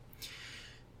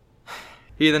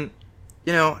Heathen,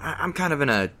 I'm kind of in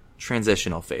a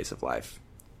transitional phase of life.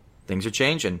 Things are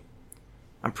changing.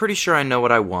 I'm pretty sure I know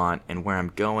what I want and where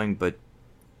I'm going, but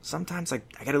sometimes I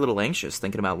get a little anxious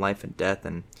thinking about life and death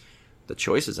and the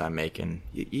choices I'm making.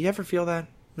 You ever feel that?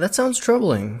 That sounds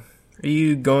troubling. Are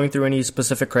you going through any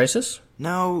specific crisis?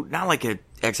 No, not like an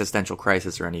existential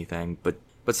crisis or anything, but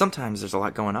sometimes there's a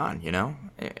lot going on,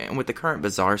 And with the current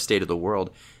bizarre state of the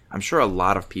world, I'm sure a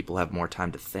lot of people have more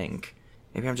time to think.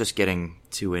 Maybe I'm just getting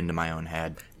too into my own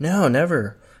head. No,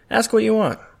 never. Ask what you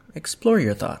want. Explore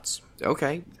your thoughts.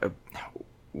 Okay.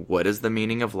 What is the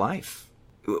meaning of life?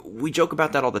 We joke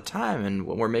about that all the time, and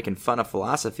when we're making fun of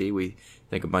philosophy, we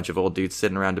think a bunch of old dudes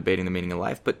sitting around debating the meaning of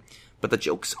life, but the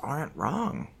jokes aren't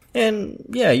wrong. And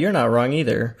yeah, you're not wrong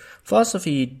either.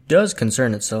 Philosophy does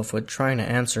concern itself with trying to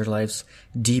answer life's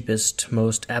deepest,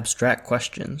 most abstract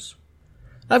questions.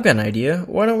 I've got an idea.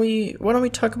 Why don't we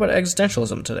talk about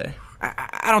existentialism today?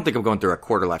 I don't think I'm going through a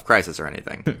quarter-life crisis or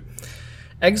anything.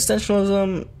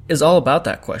 Existentialism is all about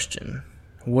that question.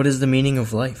 What is the meaning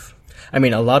of life? I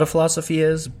mean, a lot of philosophy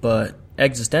is, but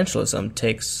existentialism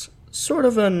takes sort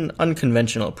of an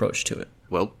unconventional approach to it.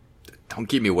 Well, don't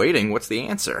keep me waiting. What's the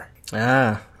answer?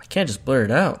 I can't just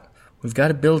blurt it out. We've got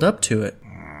to build up to it.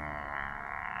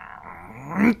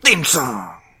 Theme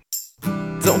song!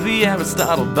 Don't be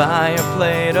Aristotle by your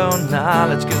Plato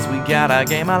knowledge, cause we got a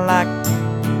game I like.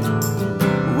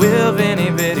 We'll Vinny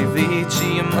Vitty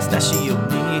Vici and Mustachio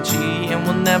Nietzsche, and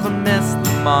we'll never miss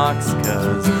the marks,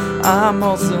 cause I'm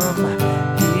wholesome,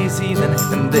 he's heathen,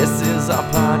 and this is our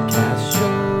podcast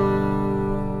show.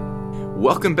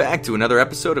 Welcome back to another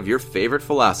episode of your favorite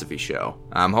philosophy show.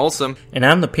 I'm Wholesome. And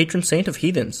I'm the patron saint of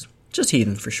heathens. Just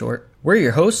heathens for short. We're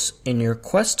your hosts in your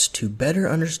quest to better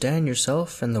understand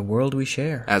yourself and the world we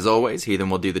share. As always, Heathen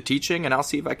will do the teaching, and I'll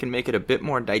see if I can make it a bit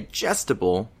more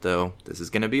digestible, though this is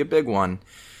going to be a big one.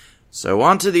 So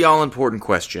on to the all-important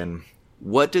question.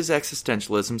 What does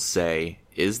existentialism say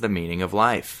is the meaning of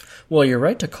life? Well, you're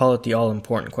right to call it the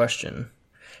all-important question.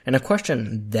 And a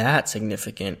question that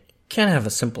significant can't have a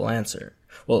simple answer.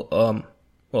 Well,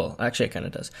 actually it kind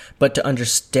of does. But to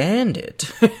understand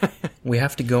it, we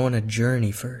have to go on a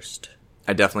journey first.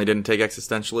 I definitely didn't take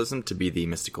existentialism to be the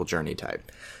mystical journey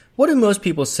type. What do most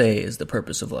people say is the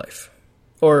purpose of life?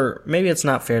 Or maybe it's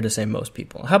not fair to say most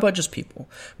people. How about just people?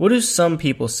 What do some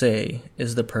people say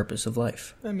is the purpose of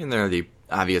life? I mean, there are the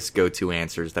obvious go-to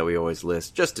answers that we always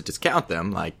list just to discount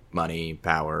them, like money,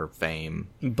 power, fame.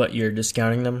 But you're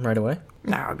discounting them right away?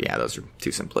 No, yeah, those are too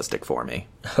simplistic for me.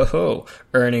 Oh,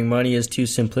 earning money is too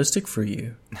simplistic for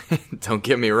you. Don't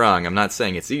get me wrong, I'm not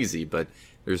saying it's easy, but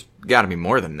there's got to be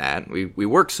more than that. We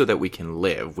work so that we can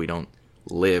live. We don't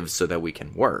live so that we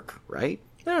can work, right?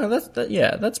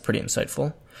 Yeah, that's pretty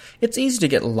insightful. It's easy to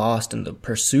get lost in the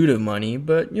pursuit of money,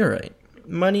 but you're right.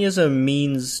 Money is a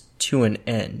means to an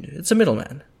end. It's a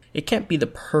middleman. It can't be the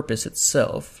purpose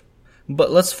itself.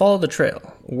 But let's follow the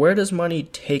trail. Where does money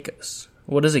take us?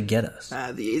 What does it get us?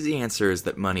 The easy answer is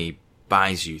that money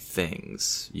buys you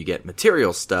things. You get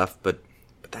material stuff, but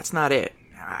that's not it.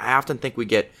 I often think we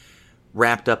get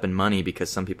wrapped up in money because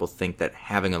some people think that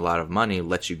having a lot of money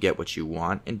lets you get what you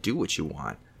want and do what you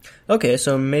want. Okay,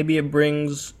 so maybe it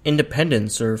brings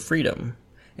independence or freedom.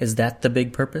 Is that the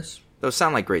big purpose? Those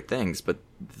sound like great things, but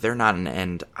they're not an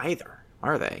end either,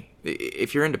 are they?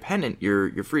 If you're independent,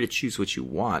 you're free to choose what you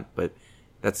want, but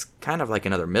that's kind of like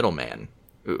another middleman.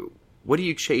 What do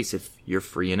you chase if you're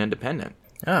free and independent?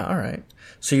 All right.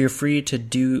 So you're free to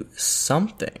do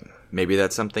something. Maybe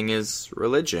that something is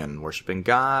religion, worshiping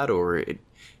God, or it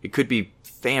could be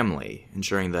family,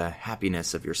 ensuring the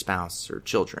happiness of your spouse or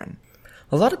children.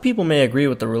 A lot of people may agree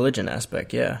with the religion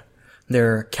aspect, yeah.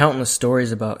 There are countless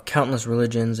stories about countless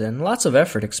religions and lots of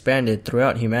effort expanded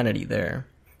throughout humanity there.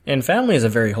 And family is a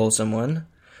very wholesome one.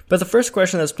 But the first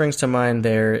question that springs to mind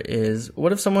there is,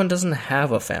 what if someone doesn't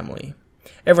have a family?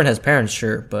 Everyone has parents,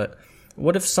 sure, but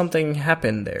what if something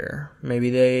happened there?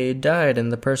 Maybe they died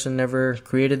and the person never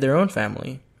created their own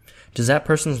family. Does that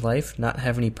person's life not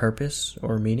have any purpose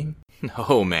or meaning?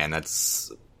 Oh man,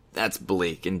 that's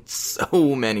bleak in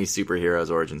so many superheroes'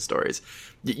 origin stories.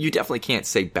 You definitely can't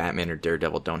say Batman or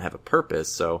Daredevil don't have a purpose,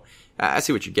 so I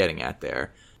see what you're getting at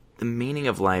there. The meaning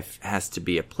of life has to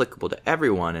be applicable to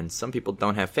everyone, and some people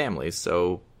don't have families,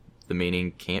 so the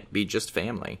meaning can't be just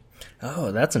family.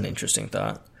 Oh, that's an interesting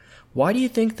thought. Why do you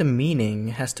think the meaning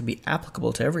has to be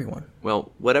applicable to everyone?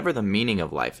 Well, whatever the meaning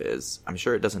of life is, I'm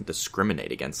sure it doesn't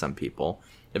discriminate against some people.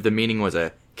 If the meaning was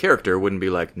a character, it wouldn't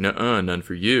be like, nuh-uh, none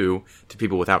for you, to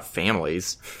people without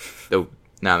families. Though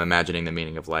now I'm imagining the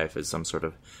meaning of life as some sort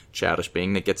of childish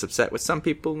being that gets upset with some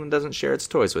people and doesn't share its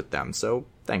toys with them, so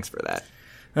thanks for that.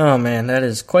 Oh man, that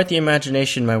is quite the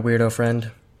imagination, my weirdo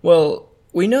friend. Well,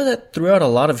 we know that throughout a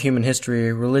lot of human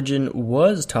history, religion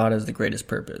was taught as the greatest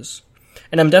purpose.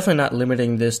 And I'm definitely not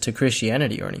limiting this to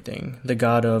Christianity or anything. The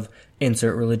God of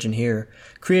insert religion here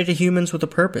created humans with a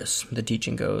purpose, the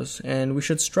teaching goes, and we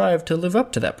should strive to live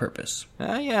up to that purpose.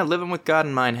 Yeah, living with God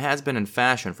in mind has been in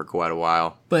fashion for quite a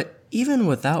while. But even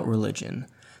without religion,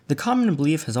 the common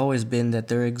belief has always been that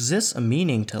there exists a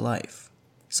meaning to life.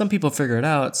 Some people figure it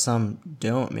out, some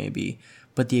don't maybe,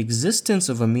 but the existence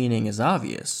of a meaning is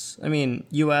obvious. I mean,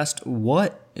 you asked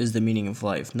what is the meaning of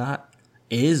life, not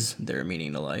is there a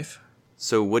meaning to life?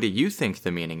 So what do you think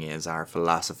the meaning is, our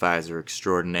philosophizer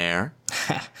extraordinaire?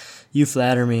 You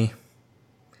flatter me.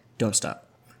 Don't stop.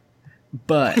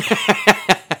 But,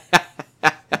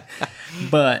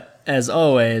 but, as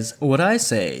always, what I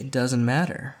say doesn't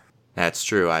matter. That's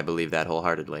true, I believe that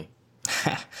wholeheartedly.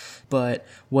 But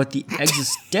what the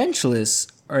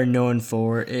existentialists are known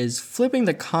for is flipping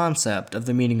the concept of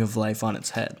the meaning of life on its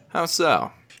head. How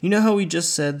so? You know how we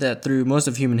just said that through most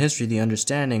of human history the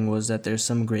understanding was that there's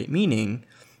some great meaning,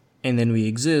 and then we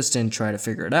exist and try to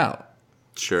figure it out?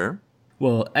 Sure.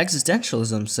 Well,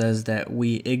 existentialism says that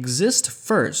we exist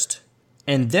first,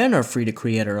 and then are free to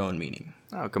create our own meaning.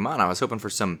 Oh, come on, I was hoping for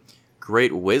some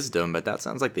great wisdom, but that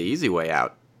sounds like the easy way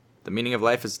out. The meaning of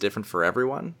life is different for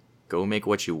everyone? Go make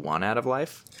what you want out of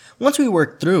life? Once we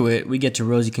work through it, we get to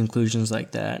rosy conclusions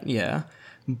like that, yeah.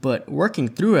 But working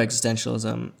through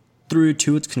existentialism, through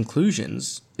to its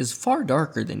conclusions, is far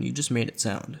darker than you just made it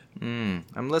sound.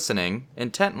 I'm listening,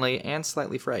 intently and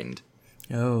slightly frightened.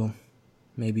 Oh,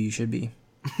 maybe you should be.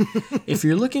 If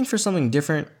you're looking for something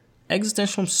different,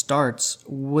 existentialism starts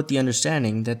with the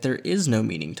understanding that there is no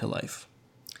meaning to life.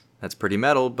 That's pretty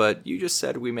metal, but you just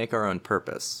said we make our own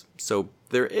purpose. So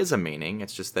there is a meaning,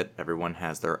 it's just that everyone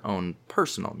has their own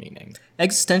personal meaning.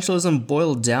 Existentialism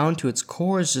boiled down to its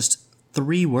core is just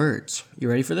 3 words. You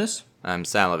ready for this? I'm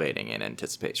salivating in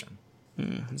anticipation.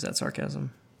 Is that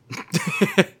sarcasm?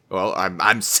 Well,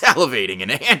 I'm salivating in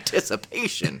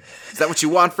anticipation. Is that what you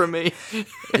want from me?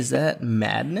 Is that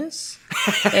madness?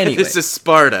 Anyway. This is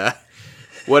Sparta.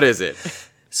 What is it?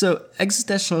 So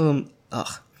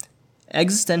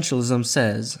existentialism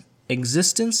says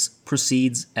existence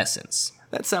precedes essence.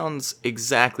 That sounds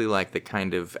exactly like the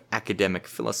kind of academic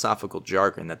philosophical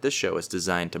jargon that this show is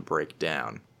designed to break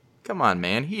down. Come on,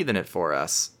 man, heathen it for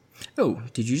us. Oh,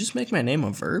 did you just make my name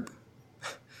a verb?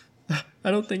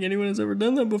 I don't think anyone has ever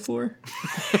done that before.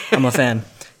 I'm a fan.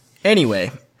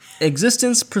 Anyway,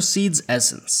 existence precedes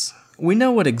essence. We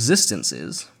know what existence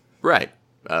is. Right.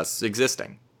 Us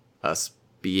existing. Us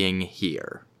being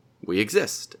here. We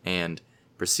exist, and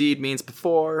precede means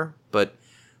before, but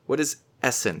what is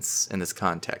essence in this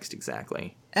context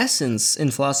exactly? Essence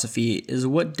in philosophy is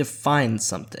what defines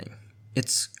something.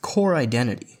 It's core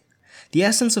identity. The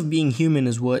essence of being human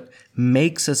is what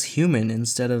makes us human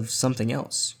instead of something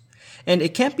else. And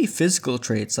it can't be physical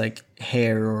traits like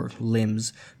hair or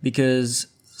limbs, because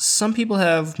some people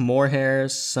have more hair,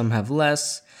 some have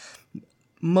less.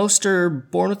 Most are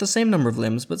born with the same number of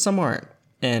limbs, but some aren't.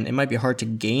 And it might be hard to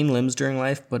gain limbs during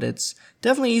life, but it's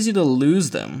definitely easy to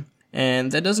lose them.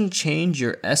 And that doesn't change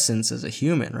your essence as a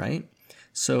human, right?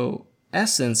 So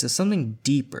essence is something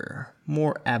deeper,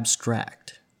 more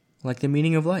abstract, like the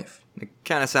meaning of life. It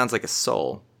kind of sounds like a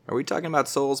soul. Are we talking about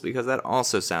souls? Because that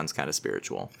also sounds kind of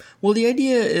spiritual. Well, the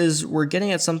idea is we're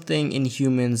getting at something in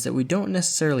humans that we don't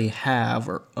necessarily have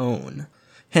or own.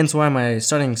 Hence why my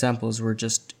starting examples were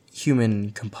just human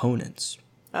components.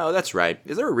 Oh, that's right.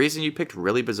 Is there a reason you picked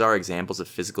really bizarre examples of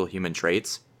physical human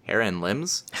traits? Hair and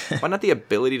limbs? Why not the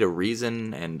ability to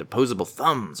reason and opposable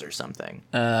thumbs or something?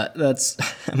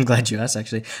 I'm glad you asked,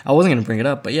 actually. I wasn't going to bring it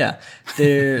up, but yeah,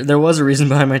 there was a reason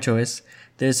behind my choice.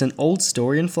 There's an old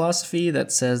story in philosophy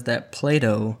that says that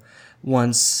Plato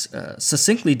once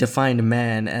succinctly defined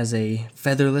man as a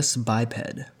featherless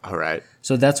biped. All right.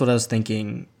 So that's what I was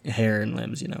thinking, hair and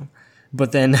limbs, you know.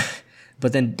 But then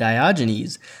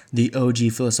Diogenes, the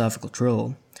OG philosophical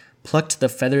troll, plucked the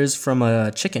feathers from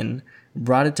a chicken,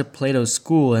 brought it to Plato's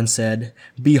school, and said,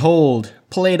 "Behold,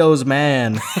 Plato's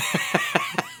man."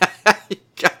 You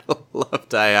gotta love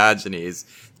Diogenes.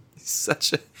 He's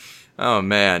such a... Oh,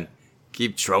 man.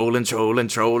 Keep trolling.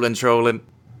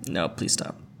 No, please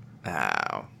stop.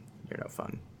 Ow. You're no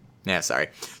fun. Yeah, sorry.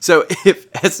 So if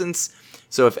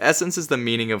essence is the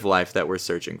meaning of life that we're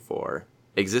searching for,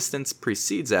 existence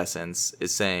precedes essence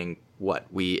is saying, what,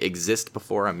 we exist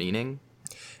before a meaning?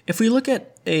 If we look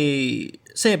at a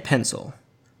pencil,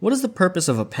 what is the purpose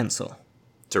of a pencil?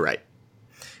 To write.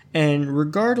 And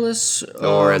regardless...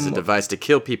 Or as a device to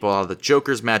kill people out of the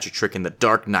Joker's magic trick in The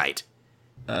Dark Knight.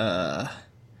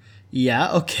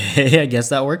 Yeah, okay, I guess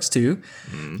that works too.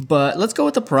 But let's go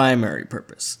with the primary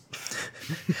purpose.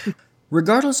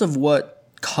 Regardless of what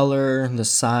color, the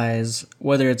size,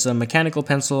 whether it's a mechanical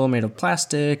pencil made of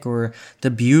plastic or the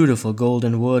beautiful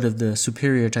golden wood of the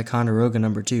superior Ticonderoga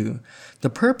No. 2, the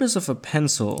purpose of a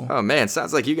pencil... Oh man,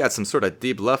 sounds like you got some sort of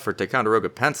deep love for Ticonderoga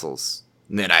pencils.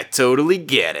 Then I totally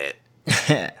get it.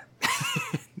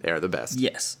 They're the best.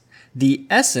 Yes. The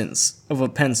essence of a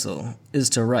pencil is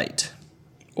to write.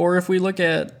 Or if we look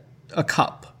at a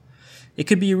cup, it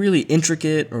could be really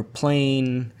intricate or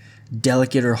plain,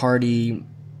 delicate or hardy,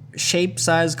 shape,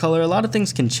 size, color, a lot of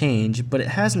things can change, but it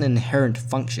has an inherent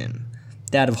function,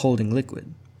 that of holding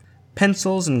liquid.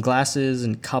 Pencils and glasses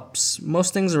and cups,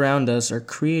 most things around us are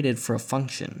created for a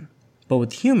function. But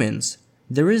with humans,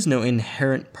 there is no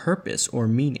inherent purpose or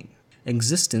meaning.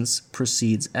 Existence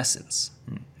precedes essence.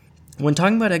 When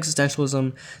talking about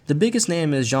existentialism, the biggest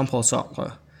name is Jean-Paul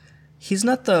Sartre. He's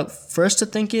not the first to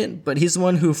think it, but he's the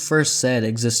one who first said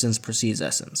existence precedes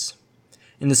essence.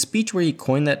 In the speech where he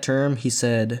coined that term, he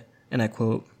said, and I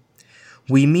quote,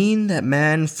 "We mean that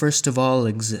man first of all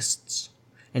exists,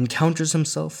 encounters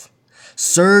himself,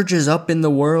 surges up in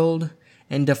the world,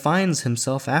 and defines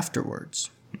himself afterwards."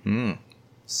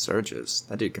 Surges.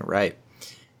 That dude can write.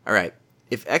 Alright,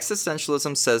 if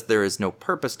existentialism says there is no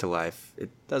purpose to life, it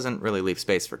doesn't really leave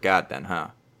space for God then, huh?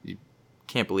 You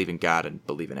can't believe in God and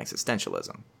believe in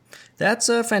existentialism. That's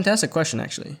a fantastic question,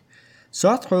 actually.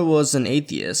 Sartre was an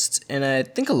atheist, and I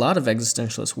think a lot of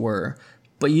existentialists were,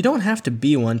 but you don't have to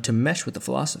be one to mesh with the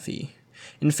philosophy.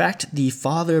 In fact, the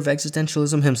father of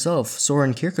existentialism himself,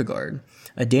 Soren Kierkegaard,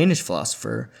 a Danish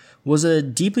philosopher, was a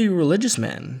deeply religious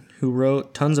man who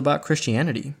wrote tons about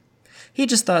Christianity. He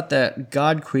just thought that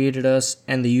God created us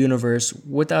and the universe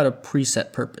without a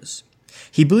preset purpose.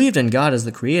 He believed in God as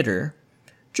the creator,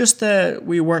 just that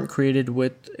we weren't created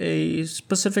with a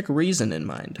specific reason in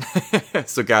mind.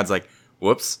 So God's like,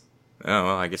 whoops. Oh,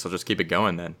 well, I guess I'll just keep it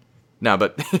going then. No,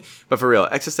 but for real,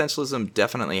 existentialism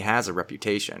definitely has a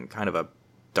reputation, kind of a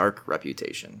dark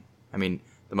reputation. I mean,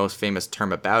 the most famous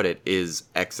term about it is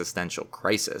existential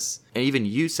crisis. And even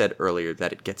you said earlier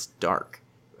that it gets dark.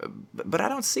 But I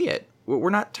don't see it.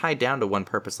 We're not tied down to one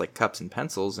purpose like cups and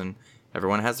pencils, and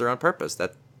everyone has their own purpose.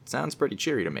 That sounds pretty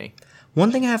cheery to me.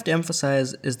 One thing I have to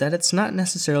emphasize is that it's not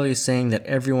necessarily saying that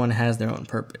everyone has their own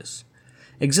purpose.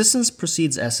 Existence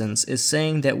precedes essence is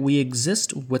saying that we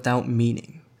exist without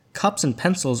meaning. Cups and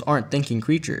pencils aren't thinking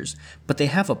creatures, but they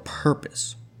have a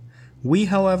purpose. We,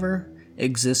 however,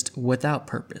 exist without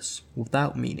purpose,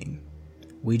 without meaning.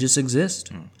 We just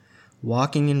exist,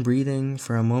 walking and breathing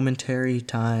for a momentary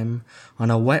time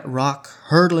on a wet rock,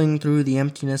 hurtling through the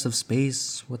emptiness of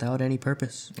space without any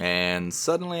purpose. And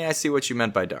suddenly I see what you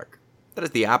meant by dark. That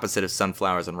is the opposite of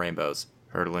sunflowers and rainbows.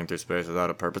 Hurtling through space without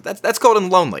a purpose. That's cold and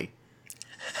lonely.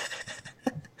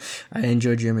 I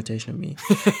enjoyed your imitation of me.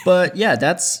 But yeah,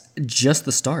 that's just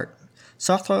the start.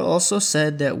 Sartre also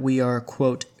said that we are,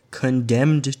 quote,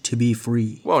 condemned to be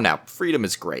free. Whoa, now, freedom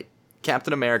is great.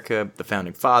 Captain America, the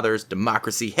Founding Fathers,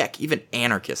 democracy, heck, even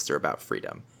anarchists are about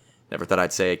freedom. Never thought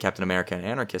I'd say Captain America and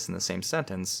anarchist in the same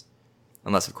sentence.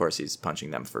 Unless, of course, he's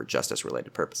punching them for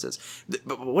justice-related purposes.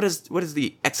 But what does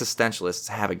the existentialists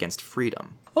have against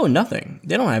freedom? Oh, nothing.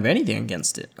 They don't have anything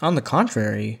against it. On the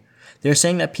contrary, they're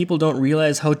saying that people don't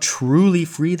realize how truly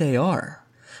free they are.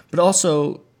 But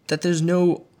also that there's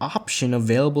no option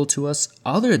available to us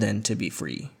other than to be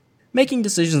free. Making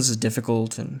decisions is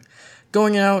difficult, and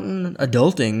going out and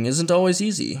adulting isn't always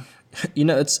easy. You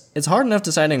know, it's hard enough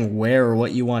deciding where or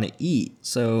what you want to eat,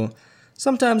 so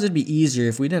sometimes it'd be easier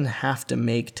if we didn't have to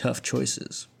make tough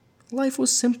choices. Life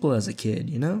was simple as a kid,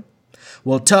 you know?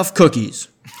 Well, tough cookies.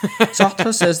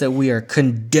 Sartre says that we are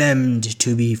condemned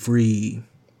to be free.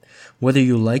 Whether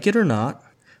you like it or not,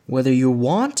 whether you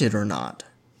want it or not,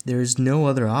 there is no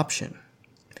other option.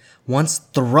 Once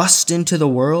thrust into the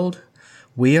world,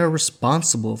 we are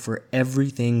responsible for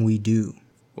everything we do.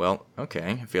 Well,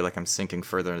 okay, I feel like I'm sinking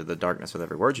further into the darkness with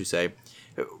every word you say.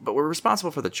 But we're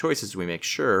responsible for the choices we make,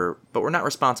 sure, but we're not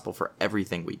responsible for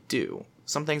everything we do.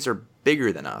 Some things are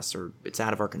bigger than us, or it's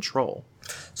out of our control.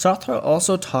 Sartre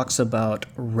also talks about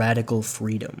radical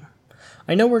freedom.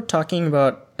 I know we're talking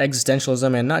about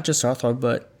existentialism and not just Sartre,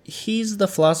 but he's the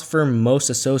philosopher most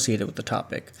associated with the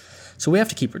topic, so we have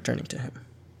to keep returning to him.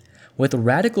 With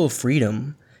radical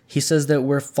freedom, he says that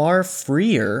we're far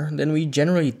freer than we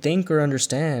generally think or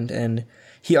understand, and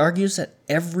he argues that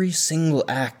every single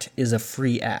act is a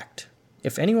free act.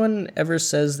 If anyone ever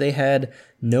says they had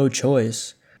no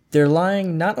choice, they're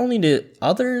lying not only to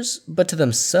others, but to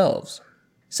themselves.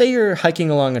 Say you're hiking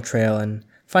along a trail and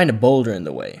find a boulder in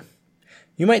the way.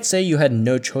 You might say you had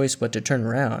no choice but to turn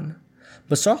around,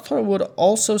 But Sartre would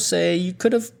also say you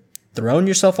could have thrown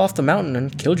yourself off the mountain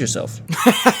and killed yourself.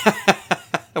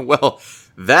 Well,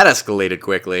 that escalated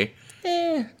quickly.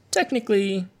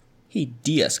 Technically, he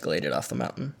de-escalated off the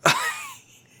mountain.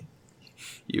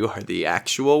 You are the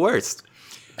actual worst.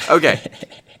 Okay.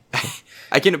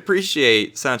 I can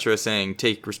appreciate Sartre saying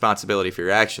take responsibility for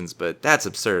your actions, but that's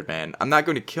absurd, man. I'm not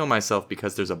going to kill myself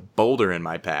because there's a boulder in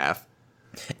my path.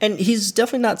 And he's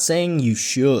definitely not saying you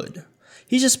should.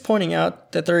 He's just pointing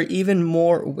out that we're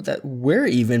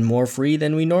even more free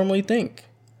than we normally think.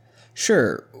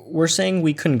 Sure, we're saying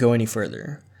we couldn't go any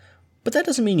further, but that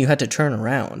doesn't mean you had to turn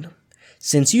around.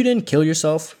 Since you didn't kill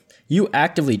yourself, you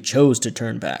actively chose to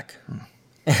turn back.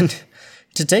 And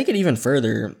to take it even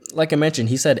further, like I mentioned,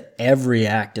 he said every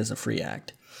act is a free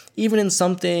act, even in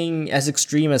something as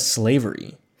extreme as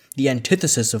slavery, the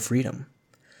antithesis of freedom.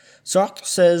 Sartre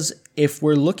says if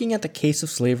we're looking at the case of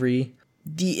slavery,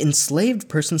 the enslaved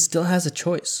person still has a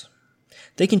choice.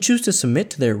 They can choose to submit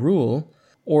to their rule,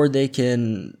 or they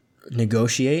can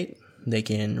negotiate, they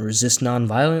can resist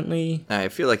nonviolently. I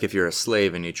feel like if you're a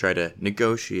slave and you try to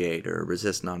negotiate or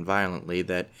resist nonviolently,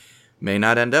 that may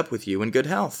not end up with you in good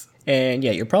health. And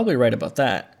yeah, you're probably right about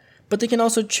that. But they can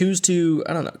also choose to,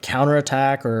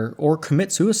 counterattack or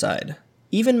commit suicide.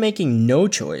 Even making no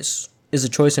choice is a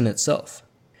choice in itself.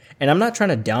 And I'm not trying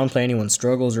to downplay anyone's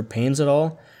struggles or pains at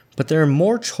all, but there are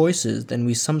more choices than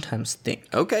we sometimes think.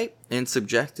 Okay, in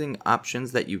subjecting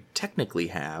options that you technically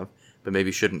have, but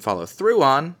maybe shouldn't follow through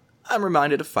on, I'm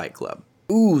reminded of Fight Club.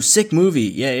 Ooh, sick movie.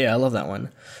 Yeah, I love that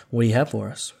one. What do you have for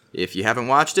us? If you haven't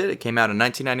watched it, it came out in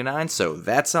 1999, so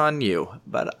that's on you.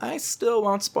 But I still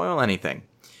won't spoil anything.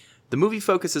 The movie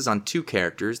focuses on two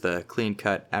characters, the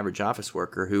clean-cut average office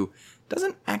worker who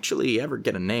doesn't actually ever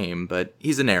get a name, but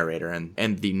he's a narrator,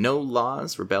 and the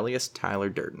no-laws, rebellious Tyler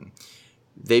Durden.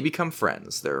 They become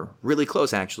friends. They're really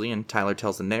close, actually, and Tyler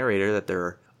tells the narrator that there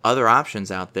are other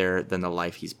options out there than the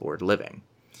life he's bored living.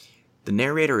 The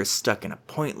narrator is stuck in a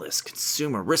pointless,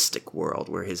 consumeristic world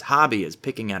where his hobby is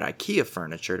picking out IKEA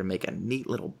furniture to make a neat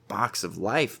little box of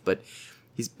life, but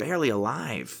he's barely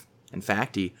alive. In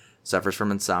fact, he suffers from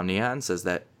insomnia and says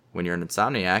that when you're an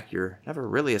insomniac, you're never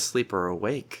really asleep or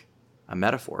awake, a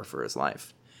metaphor for his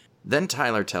life. Then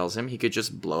Tyler tells him he could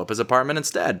just blow up his apartment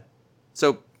instead.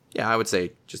 So, yeah, I would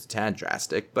say just a tad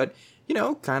drastic, but,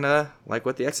 kind of like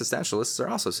what the existentialists are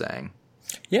also saying.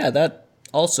 Yeah, that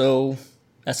also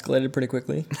escalated pretty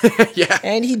quickly. Yeah.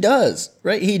 And he does,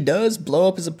 right? He does blow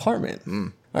up his apartment.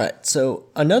 All right, so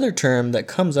another term that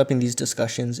comes up in these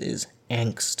discussions is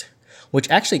angst, which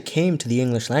actually came to the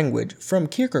English language from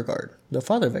Kierkegaard, the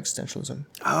father of existentialism.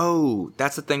 Oh,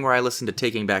 that's the thing where I listen to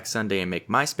Taking Back Sunday and make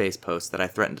MySpace posts that I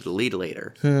threaten to delete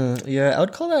later. Yeah, I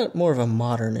would call that more of a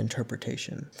modern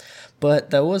interpretation.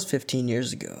 But that was 15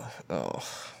 years ago. Oh,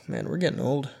 man, we're getting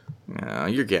old. Oh,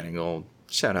 you're getting old.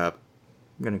 Shut up.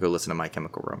 I'm gonna go listen to My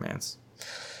Chemical Romance.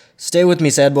 Stay with me,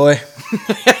 sad boy.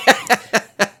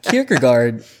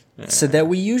 Kierkegaard said that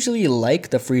we usually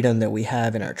like the freedom that we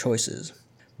have in our choices,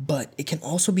 but it can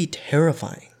also be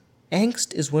terrifying.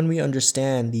 Angst is when we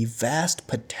understand the vast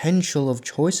potential of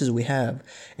choices we have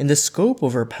and the scope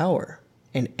of our power.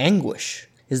 And anguish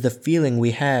is the feeling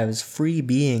we have as free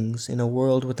beings in a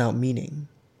world without meaning.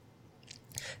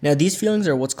 Now, these feelings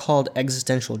are what's called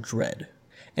existential dread.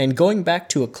 And going back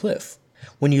to a cliff,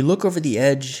 when you look over the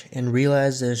edge and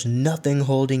realize there's nothing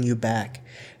holding you back,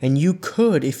 and you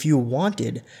could, if you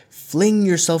wanted, fling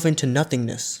yourself into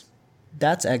nothingness,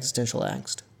 that's existential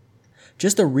angst.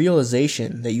 Just the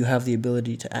realization that you have the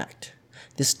ability to act.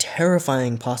 This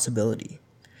terrifying possibility.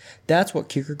 That's what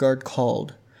Kierkegaard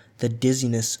called the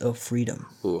dizziness of freedom.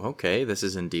 Ooh, okay, this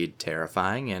is indeed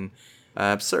terrifying and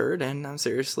absurd, and I'm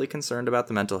seriously concerned about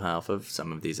the mental health of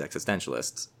some of these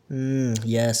existentialists.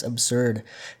 Yes, absurd.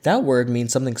 That word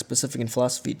means something specific in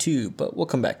philosophy too, but we'll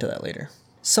come back to that later.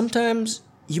 Sometimes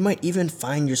you might even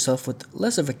find yourself with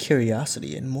less of a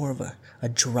curiosity and more of a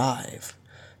drive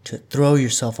to throw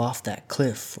yourself off that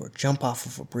cliff or jump off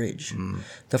of a bridge.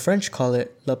 The French call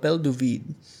it l'appel du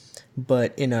vide,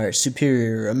 but in our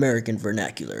superior American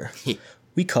vernacular,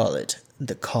 we call it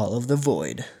the call of the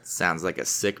void. Sounds like a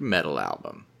sick metal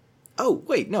album. Oh,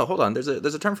 wait, no, hold on. There's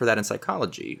a term for that in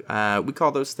psychology. We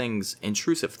call those things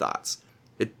intrusive thoughts.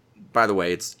 By the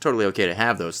way, it's totally okay to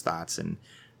have those thoughts, and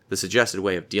the suggested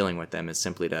way of dealing with them is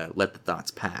simply to let the thoughts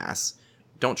pass.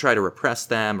 Don't try to repress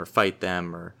them or fight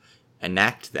them or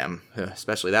enact them,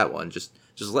 especially that one. Just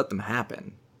let them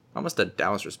happen. Almost a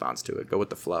Taoist response to it. Go with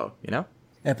the flow, you know?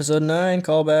 Episode 9,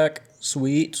 callback.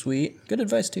 Sweet, sweet. Good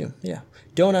advice, too. Yeah.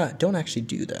 Don't actually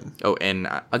do them. Oh, and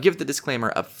I'll give the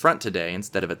disclaimer up front today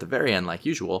instead of at the very end like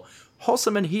usual.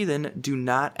 Wholesome and Heathen do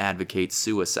not advocate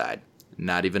suicide.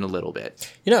 Not even a little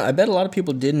bit. You know, I bet a lot of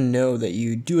people didn't know that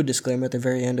you do a disclaimer at the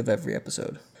very end of every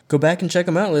episode. Go back and check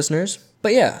them out, listeners.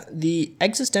 But yeah, the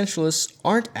existentialists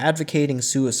aren't advocating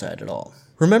suicide at all.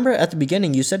 Remember at the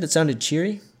beginning you said it sounded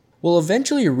cheery? We'll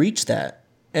eventually reach that,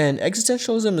 and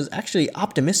existentialism is actually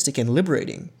optimistic and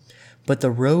liberating. But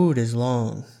the road is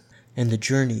long, and the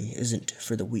journey isn't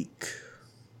for the weak.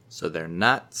 So they're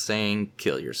not saying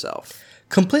kill yourself.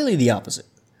 Completely the opposite.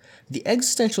 The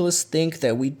existentialists think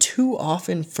that we too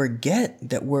often forget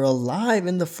that we're alive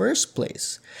in the first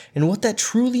place, and what that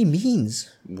truly means.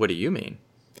 What do you mean?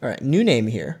 Alright, new name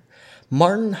here.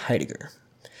 Martin Heidegger.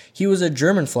 He was a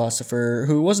German philosopher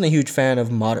who wasn't a huge fan of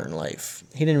modern life.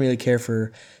 He didn't really care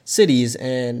for cities,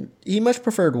 and he much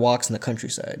preferred walks in the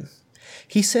countryside.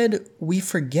 He said, we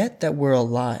forget that we're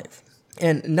alive.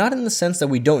 And not in the sense that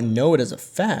we don't know it as a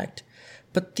fact,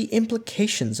 but the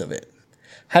implications of it.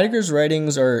 Heidegger's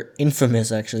writings are infamous,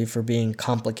 actually, for being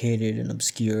complicated and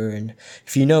obscure, and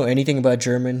if you know anything about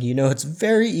German, you know it's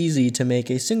very easy to make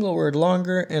a single word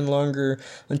longer and longer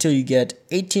until you get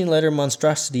 18-letter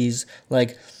monstrosities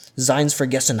like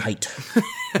Seinsvergessenheit,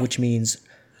 which means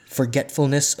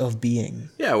forgetfulness of being.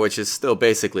 Yeah, which is still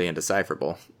basically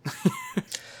indecipherable.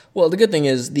 Well, the good thing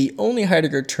is, the only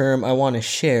Heidegger term I want to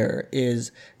share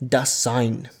is das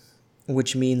Sein,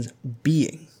 which means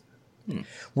being.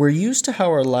 We're used to how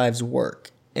our lives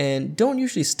work, and don't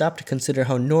usually stop to consider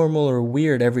how normal or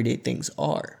weird everyday things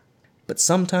are. But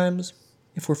sometimes,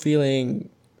 if we're feeling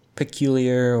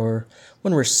peculiar, or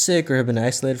when we're sick or have been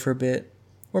isolated for a bit,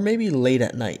 or maybe late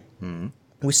at night,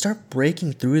 we start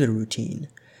breaking through the routine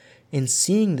and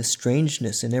seeing the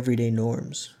strangeness in everyday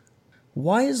norms.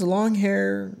 Why is long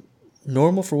hair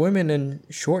normal for women and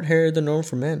short hair the norm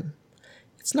for men?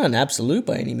 It's not an absolute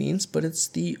by any means, but it's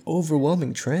the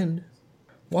overwhelming trend.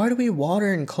 Why do we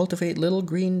water and cultivate little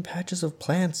green patches of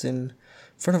plants in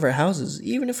front of our houses,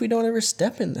 even if we don't ever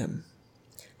step in them?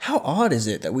 How odd is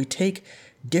it that we take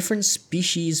different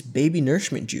species baby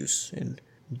nourishment juice and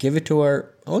give it to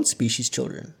our own species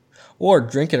children, or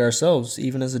drink it ourselves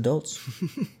even as adults?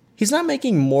 He's not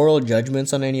making moral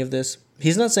judgments on any of this.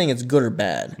 He's not saying it's good or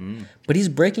bad, but he's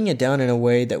breaking it down in a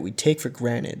way that we take for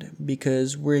granted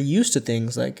because we're used to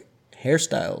things like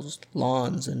hairstyles,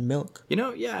 lawns, and milk. You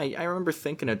know, yeah, I remember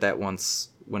thinking of that once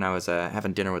when I was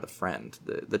having dinner with a friend.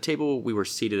 The table we were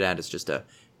seated at is just a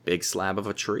big slab of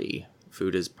a tree.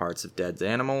 Food is parts of dead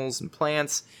animals and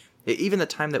plants. Even the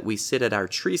time that we sit at our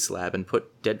tree slab and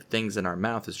put dead things in our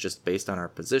mouth is just based on our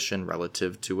position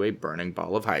relative to a burning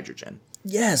ball of hydrogen.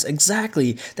 Yes,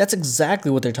 exactly. That's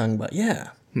exactly what they're talking about, yeah.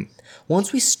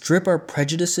 Once we strip our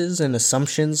prejudices and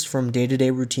assumptions from day-to-day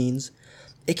routines,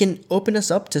 it can open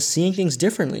us up to seeing things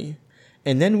differently,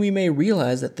 and then we may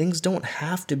realize that things don't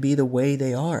have to be the way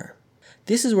they are.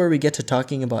 This is where we get to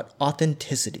talking about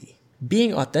authenticity.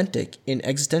 Being authentic in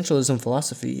existentialism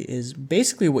philosophy is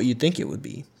basically what you think it would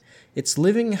be. It's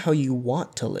living how you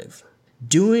want to live,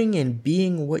 doing and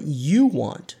being what you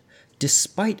want,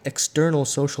 despite external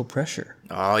social pressure.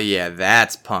 Oh yeah,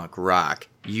 that's punk rock.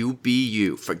 You be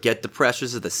you. Forget the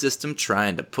pressures of the system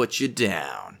trying to put you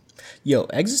down. Yo,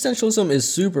 existentialism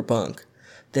is super punk.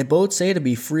 They both say to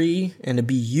be free and to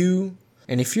be you,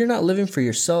 and if you're not living for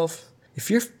yourself, if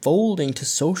you're folding to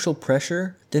social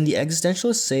pressure, then the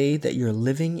existentialists say that you're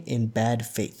living in bad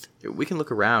faith. We can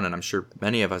look around, and I'm sure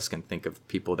many of us can think of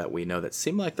people that we know that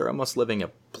seem like they're almost living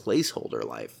a placeholder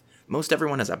life. Most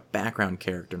everyone has a background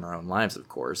character in our own lives, of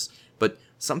course, but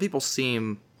some people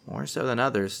seem, more so than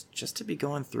others, just to be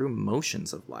going through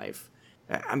motions of life.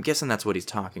 I'm guessing that's what he's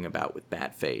talking about with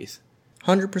bad faith.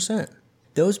 100%.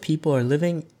 Those people are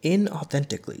living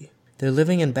inauthentically. They're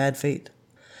living in bad faith.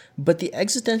 But the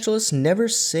existentialists never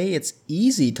say it's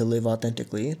easy to live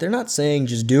authentically. They're not saying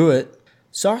just do it.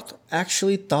 Sartre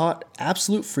actually thought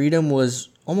absolute freedom was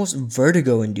almost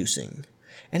vertigo-inducing.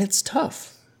 And it's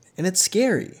tough. And it's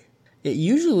scary. It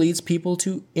usually leads people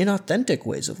to inauthentic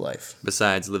ways of life.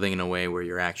 Besides living in a way where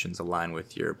your actions align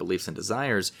with your beliefs and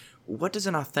desires, what does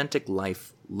an authentic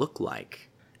life look like?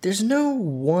 There's no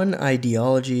one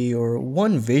ideology or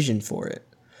one vision for it.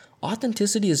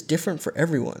 Authenticity is different for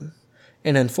everyone.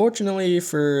 And unfortunately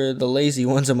for the lazy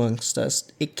ones amongst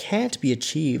us, it can't be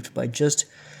achieved by just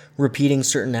repeating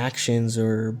certain actions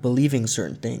or believing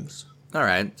certain things.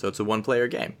 Alright, so it's a one-player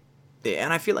game.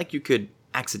 And I feel like you could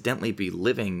accidentally be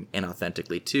living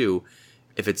inauthentically too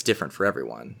if it's different for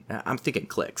everyone. I'm thinking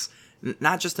clicks.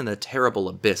 Not just in a terrible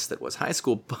abyss that was high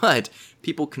school, but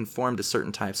people conform to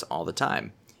certain types all the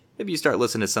time. Maybe you start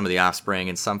listening to some of The Offspring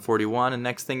and Sum 41, and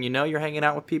next thing you know, you're hanging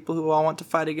out with people who all want to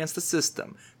fight against the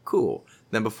system. Cool.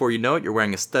 Then before you know it, you're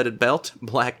wearing a studded belt,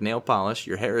 black nail polish,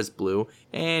 your hair is blue,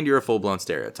 and you're a full-blown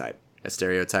stereotype. A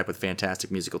stereotype with fantastic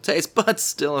musical taste, but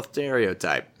still a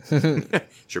stereotype.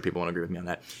 Sure, people won't agree with me on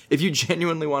that. If you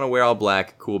genuinely want to wear all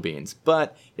black, cool beans.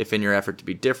 But if in your effort to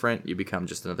be different, you become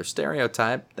just another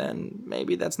stereotype, then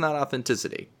maybe that's not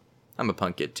authenticity. I'm a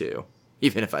punk kid too,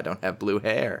 even if I don't have blue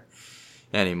hair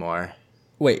anymore.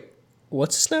 Wait,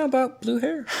 what's this now about blue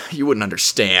hair? You wouldn't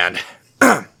understand.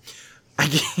 I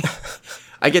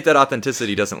get that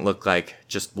authenticity doesn't look like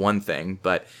just one thing,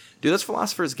 but do those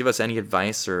philosophers give us any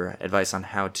advice on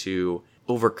how to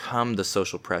overcome the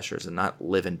social pressures and not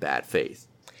live in bad faith?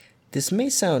 This may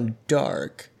sound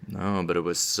dark. No, but it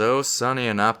was so sunny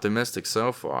and optimistic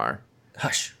so far.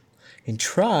 Hush. And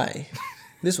try,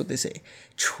 this is what they say,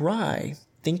 try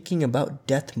thinking about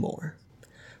death more.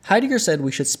 Heidegger said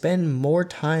we should spend more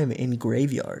time in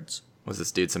graveyards. Was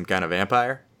this dude some kind of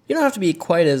vampire? You don't have to be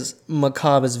quite as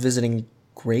macabre as visiting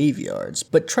graveyards,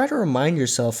 but try to remind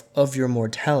yourself of your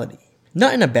mortality.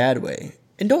 Not in a bad way,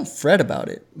 and don't fret about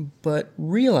it, but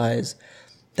realize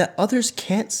that others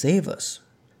can't save us.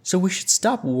 So we should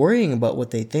stop worrying about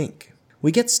what they think.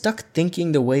 We get stuck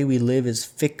thinking the way we live is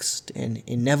fixed and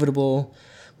inevitable.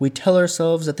 We tell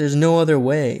ourselves that there's no other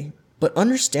way, but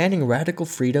understanding radical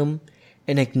freedom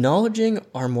and acknowledging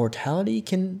our mortality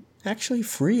can actually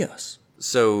free us.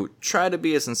 So try to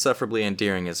be as insufferably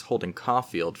endearing as Holden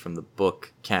Caulfield from the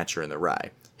book Catcher in the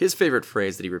Rye. His favorite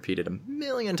phrase that he repeated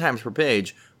 1,000,000 times per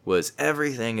page was,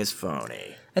 "Everything is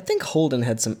phony." I think Holden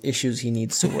had some issues he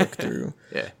needs to work through.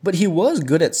 Yeah. But he was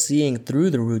good at seeing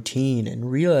through the routine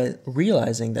and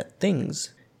realizing that things,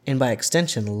 and by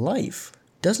extension life,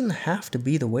 doesn't have to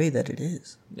be the way that it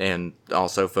is. And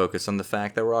also focus on the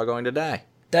fact that we're all going to die.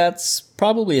 That's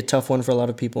probably a tough one for a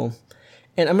lot of people.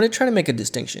 And I'm going to try to make a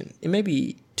distinction. It may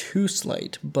be too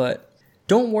slight, but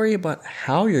don't worry about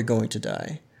how you're going to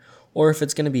die, or if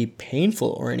it's going to be painful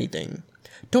or anything.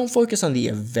 Don't focus on the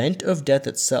event of death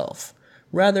itself.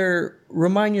 Rather,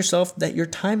 remind yourself that your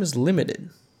time is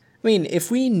limited. I mean,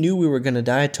 if we knew we were going to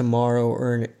die tomorrow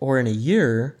or in a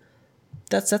year,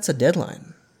 that's a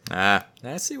deadline. I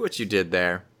see what you did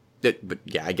there. But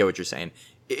yeah, I get what you're saying.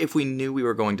 If we knew we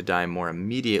were going to die more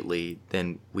immediately,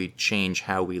 then we'd change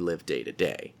how we live day to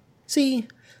day. See,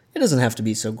 it doesn't have to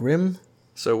be so grim.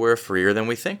 So we're freer than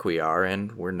we think we are,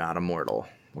 and we're not immortal.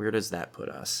 Where does that put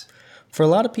us? For a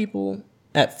lot of people,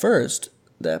 at first,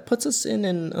 that puts us in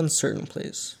an uncertain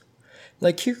place.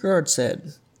 Like Kierkegaard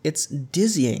said, it's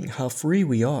dizzying how free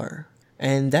we are,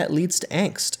 and that leads to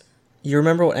angst. You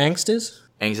remember what angst is?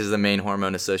 Angst is the main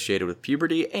hormone associated with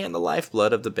puberty and the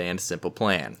lifeblood of the band Simple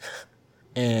Plan.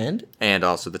 And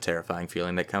Also the terrifying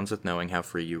feeling that comes with knowing how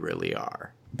free you really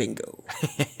are. bingo.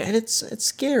 And it's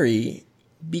scary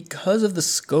because of the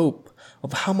scope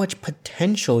of how much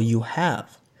potential you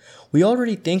have. We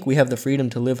already think we have the freedom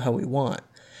to live how we want.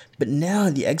 But now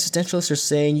the existentialists are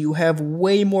saying you have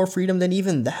way more freedom than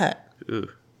even that. Ooh.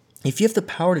 If you have the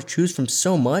power to choose from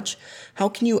so much, how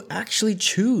can you actually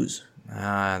choose?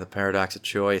 The paradox of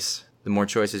choice. The more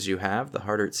choices you have, the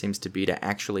harder it seems to be to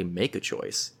actually make a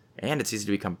choice. And it's easy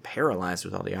to become paralyzed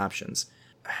with all the options.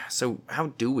 So how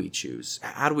do we choose?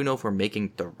 How do we know if we're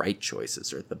making the right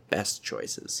choices or the best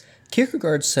choices?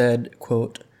 Kierkegaard said,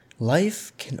 quote,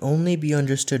 "Life can only be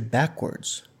understood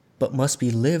backwards, but must be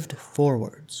lived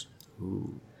forwards."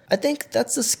 Ooh. I think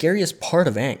that's the scariest part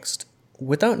of angst.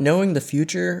 Without knowing the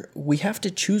future, we have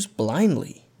to choose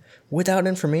blindly, without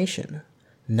information,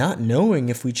 not knowing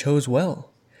if we chose well.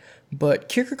 But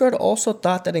Kierkegaard also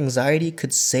thought that anxiety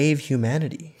could save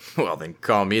humanity. Well, then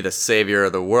call me the savior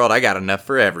of the world. I got enough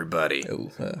for everybody.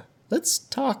 Let's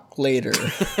talk later.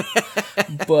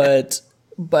 But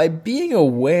by being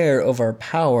aware of our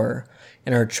power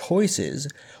and our choices,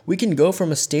 we can go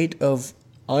from a state of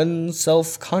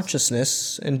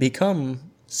unself-consciousness and become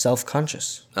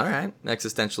self-conscious. All right.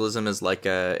 Existentialism is like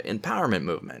a empowerment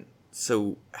movement.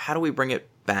 So how do we bring it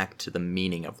back to the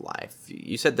meaning of life?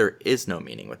 You said there is no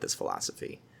meaning with this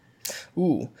philosophy.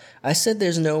 I said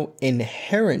there's no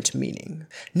inherent meaning,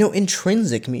 no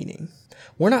intrinsic meaning.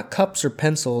 We're not cups or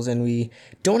pencils, and we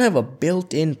don't have a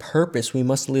built-in purpose we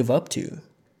must live up to.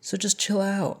 So just chill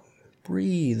out,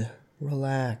 breathe,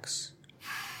 relax.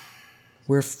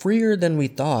 We're freer than we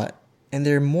thought, and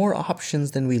there are more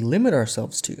options than we limit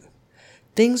ourselves to.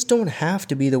 Things don't have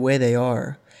to be the way they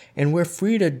are, and we're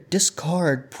free to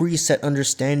discard preset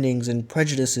understandings and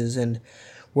prejudices, and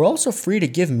we're also free to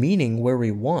give meaning where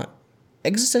we want.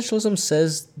 Existentialism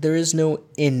says there is no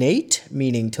innate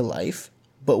meaning to life,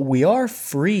 but we are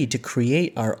free to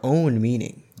create our own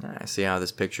meaning. I see how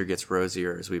this picture gets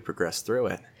rosier as we progress through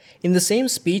it. In the same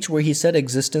speech where he said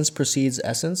existence precedes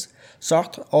essence,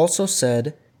 Sartre also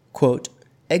said, quote,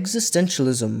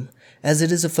 "Existentialism, as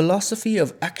it is a philosophy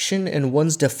of action and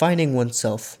one's defining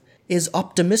oneself, is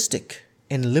optimistic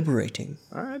and liberating."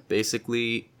 All right,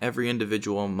 basically, every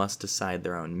individual must decide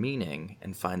their own meaning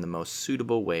and find the most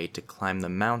suitable way to climb the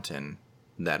mountain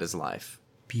that is life.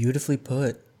 Beautifully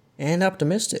put. And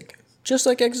optimistic. Just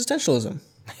like existentialism.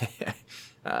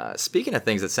 Speaking of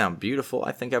things that sound beautiful,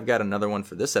 I think I've got another one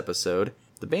for this episode.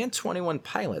 The band 21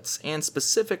 Pilots, and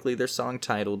specifically their song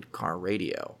titled Car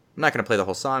Radio. I'm not going to play the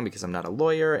whole song because I'm not a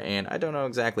lawyer, and I don't know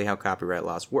exactly how copyright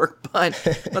laws work, but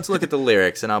let's look at the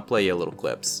lyrics, and I'll play you little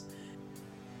clips.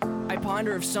 I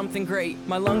ponder of something great.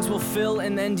 My lungs will fill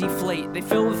and then deflate. They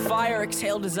fill with fire,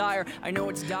 exhale desire. I know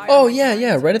it's dire. Oh,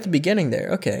 yeah, right at the beginning there.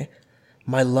 Okay.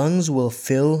 My lungs will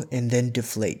fill and then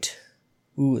deflate.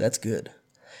 Ooh, that's good.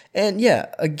 And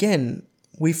yeah, again,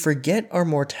 we forget our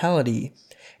mortality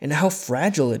and how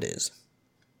fragile it is.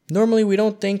 Normally, we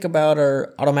don't think about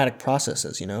our automatic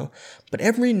processes, but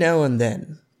every now and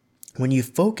then, when you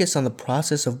focus on the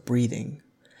process of breathing,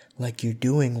 like you're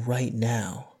doing right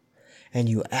now, and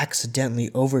you accidentally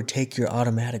overtake your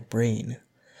automatic brain,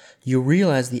 you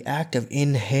realize the act of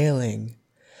inhaling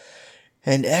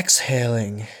and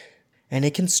exhaling, and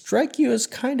it can strike you as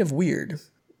kind of weird.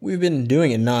 We've been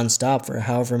doing it nonstop for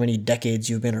however many decades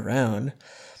you've been around,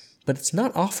 but it's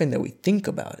not often that we think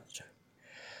about it.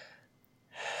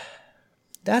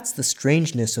 That's the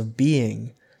strangeness of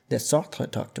being that Sartre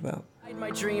talked about.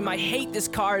 My dream, I hate this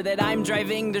car that I'm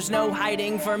driving. There's no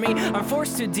hiding for me. I'm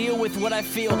forced to deal with what I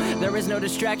feel. There is no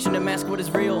distraction to mask what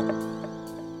is real.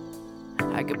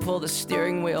 I could pull the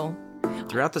steering wheel.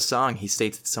 Throughout the song, he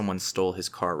states that someone stole his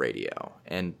car radio,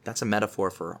 and that's a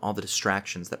metaphor for all the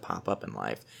distractions that pop up in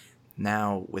life.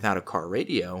 Now, without a car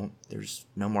radio, there's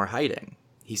no more hiding.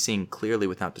 He's seeing clearly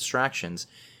without distractions.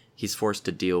 He's forced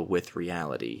to deal with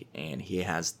reality, and he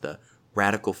has the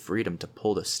radical freedom to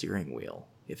pull the steering wheel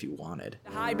if he wanted.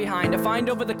 To hide behind, to find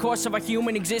over the course of our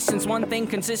human existence, one thing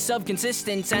consists of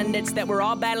consistence, and it's that we're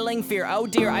all battling fear. Oh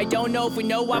dear, I don't know if we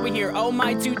know why we're here. Oh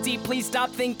my, too deep, please stop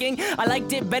thinking. I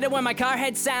liked it better when my car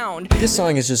had sound. This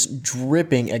song is just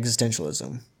dripping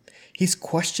existentialism. He's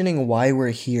questioning why we're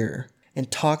here, and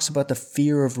talks about the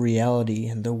fear of reality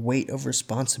and the weight of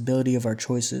responsibility of our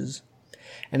choices.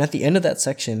 And at the end of that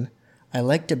section, I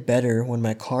liked it better when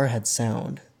my car had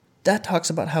sound. That talks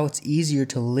about how it's easier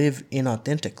to live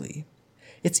inauthentically.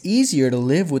 It's easier to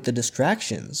live with the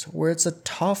distractions, where it's a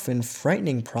tough and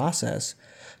frightening process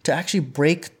to actually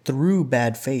break through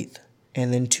bad faith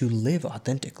and then to live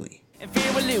authentically. And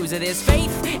fear will lose it. There's faith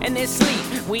and there's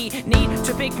sleep. We need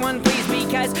to pick one, please,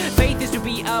 because faith is to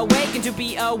be awake, and to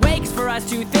be awake is for us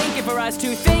to think, and for us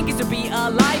to think is to be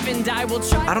alive, and I will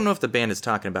try. I don't know if the band is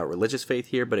talking about religious faith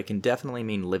here, but it can definitely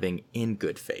mean living in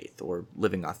good faith or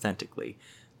living authentically.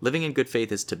 Living in good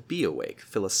faith is to be awake,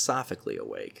 philosophically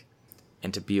awake.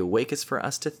 And to be awake is for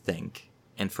us to think,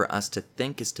 and for us to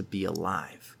think is to be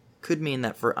alive. Could mean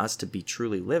that for us to be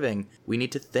truly living, we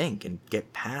need to think and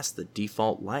get past the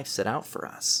default life set out for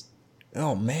us.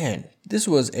 Oh man, this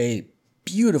was a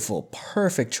beautiful,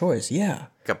 perfect choice, yeah.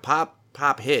 Like a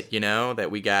pop hit,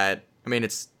 that we got. I mean,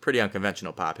 it's pretty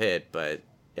unconventional pop hit, but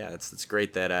yeah, it's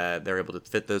great that they're able to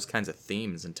fit those kinds of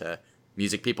themes into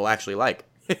music people actually like.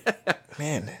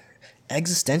 Man,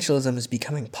 existentialism is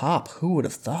becoming pop. Who would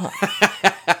have thought?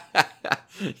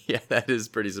 Yeah, that is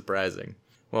pretty surprising.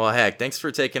 Well, heck, thanks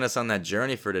for taking us on that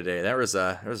journey for today. That was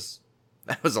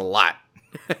a lot.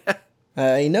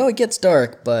 I know it gets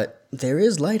dark, but there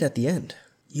is light at the end.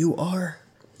 You are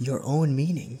your own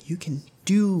meaning. You can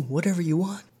do whatever you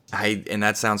want. And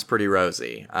that sounds pretty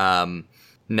rosy.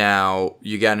 Now,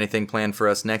 you got anything planned for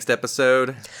us next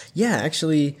episode? Yeah,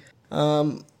 actually,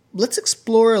 let's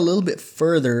explore a little bit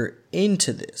further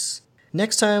into this.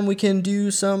 Next time we can do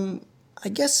some, I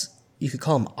guess you could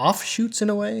call them offshoots in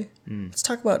a way. Let's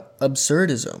talk about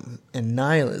absurdism and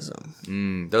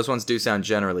nihilism. Those ones do sound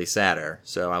generally sadder,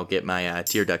 so I'll get my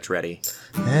tear duct ready.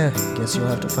 Yeah, guess you'll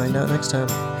have to find out next time.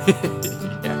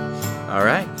 Yeah. All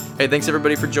right. Hey, thanks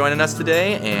everybody for joining us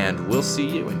today, and we'll see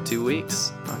you in 2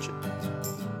 weeks. Watch it.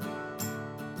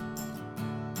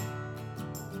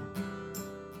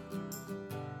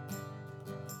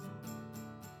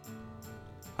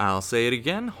 I'll say it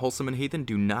again, Wholesome and Heathen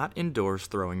do not endorse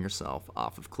throwing yourself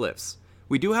off of cliffs.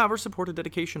 We do, however, support a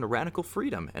dedication to radical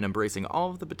freedom and embracing all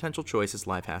of the potential choices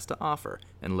life has to offer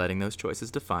and letting those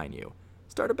choices define you.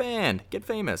 Start a band. Get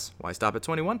famous. Why stop at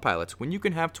 21 pilots when you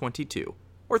can have 22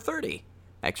 or 30?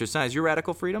 Exercise your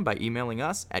radical freedom by emailing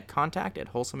us at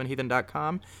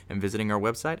contact@wholesomeandheathen.com and visiting our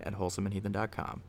website at wholesomeandheathen.com.